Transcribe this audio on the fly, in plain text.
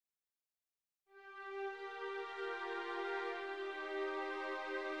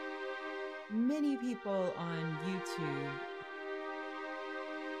Many people on YouTube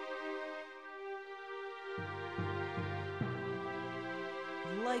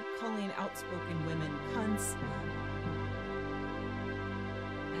like calling outspoken women cunts,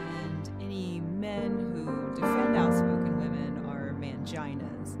 and any men who defend outspoken women are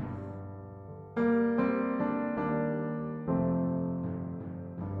manginas.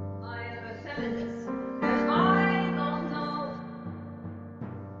 I am a feminist, and I don't know.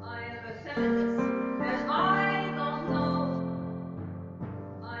 I am a feminist, and I don't know.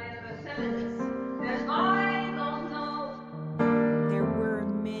 I am a feminist, and I don't know. There were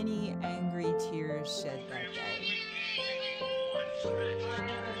many angry tears shed that day. I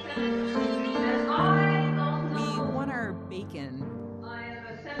am a feminist, and I don't We know. want our bacon. I am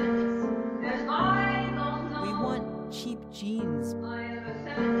a feminist, and I don't know. We want cheap jeans. I am a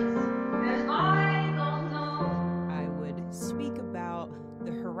feminist, and I don't know. I would speak about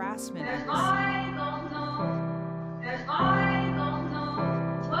the harassment And episode. I don't know. And I don't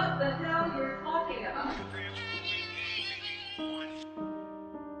know what the hell you're talking about.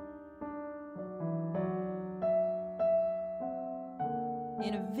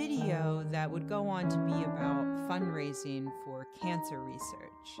 In a video that would go on to be about fundraising for cancer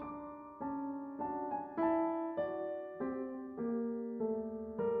research.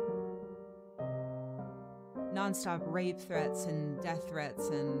 Nonstop rape threats and death threats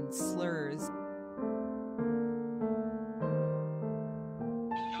and slurs.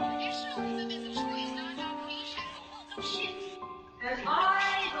 And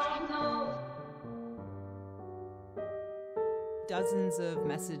I don't know. Dozens of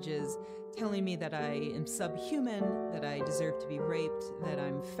messages telling me that I am subhuman, that I deserve to be raped, that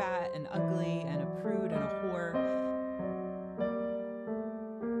I'm fat and ugly and a prude and a whore.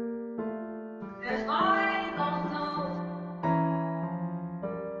 And I don't know.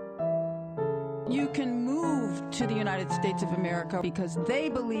 You can move to the United States of America because they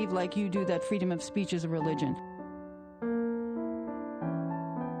believe, like you do, that freedom of speech is a religion.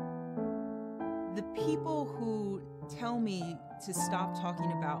 The people who tell me to stop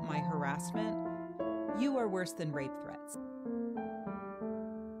talking about my harassment, you are worse than rape threats.